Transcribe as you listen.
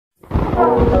Gray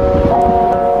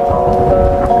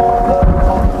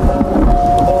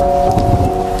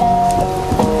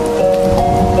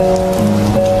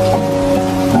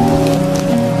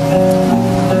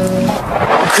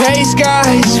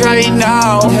skies right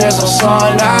now, there's no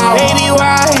sun out. Baby,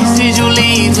 why did you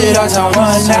leave? Did our time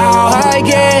run out? I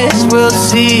guess we'll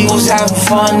see who's having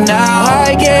fun now.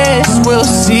 I guess we'll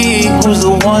see who's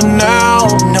the one now.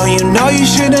 No, you know you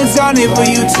shouldn't have done it, but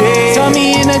you did. Dump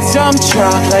me in a dump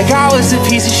truck like I was a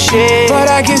piece of shit. But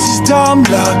I guess it's dumb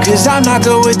luck, cause I'm not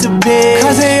good with the bid.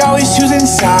 Cause they always choosing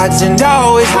sides and I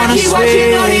always wanna switch. I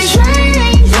keep watching all these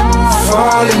raindrops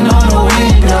falling on the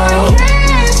window,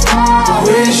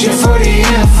 wishing for the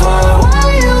info.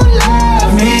 Why you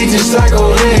love me just like a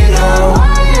widow?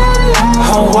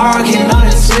 I'm walking on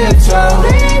a tiptoe.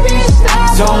 Baby,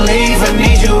 stop. Don't leave, I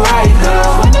need you right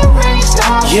now. When the rain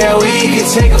stops, yeah, we could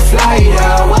take a flight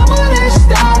out. When will it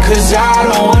stop? Cause I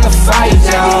don't wanna fight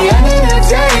now. At the end of the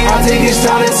day, I think it's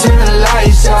time to turn the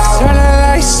lights out. Turn the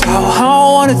lights out, I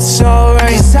don't wanna talk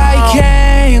right. Cause I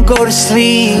can't go to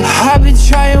sleep. I've been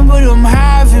trying, but I'm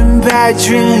having bad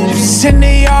dreams. And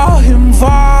they all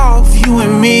involve you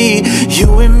and me,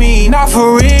 not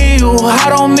for real. I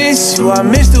don't miss you, I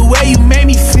miss the way you made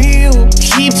me feel.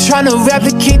 Keep trying to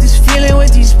replicate this feeling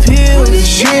with these pills. This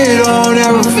shit don't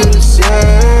ever feel the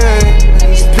same.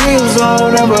 These pills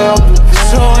don't ever help.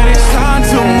 So when it's time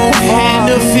to move on,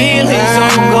 the feelings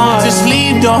are gone. Just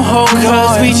leave, don't hold on.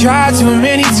 Cause we tried too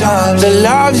many times, the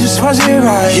love just wasn't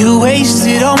right. You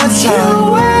wasted all my time.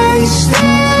 You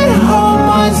wasted all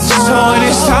my time. So when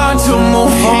it's time to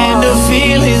move on, the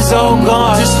feelings all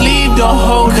gone. Just leave, don't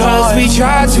hold on. Cause we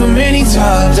tried too many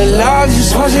times, the love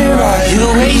just wasn't right. You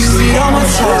wasted all my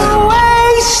time. You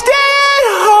wasted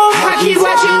all my time. I keep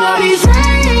watching all these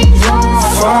raindrops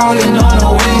falling on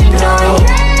the window,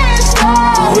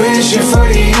 wishing for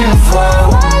the info.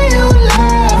 Why you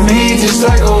love me just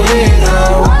like a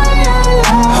widow?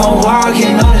 I'm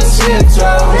walking on a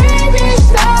tiptoe. Baby,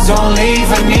 stop. Don't leave,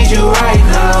 I need you right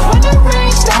now. When the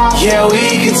rain stops, yeah, we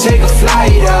can take a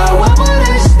flight out. When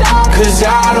will it stop? Cause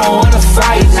I don't wanna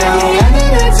fight now. At the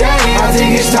end of the day, I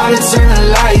think it's time to turn the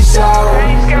lights out.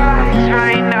 Gray skies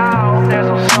right now, there's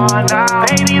no sun out.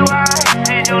 Baby, why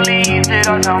did you leave? Did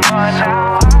our time run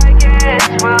out? I guess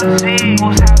we'll see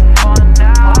who's having fun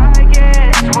now. I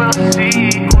guess we'll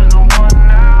see who's the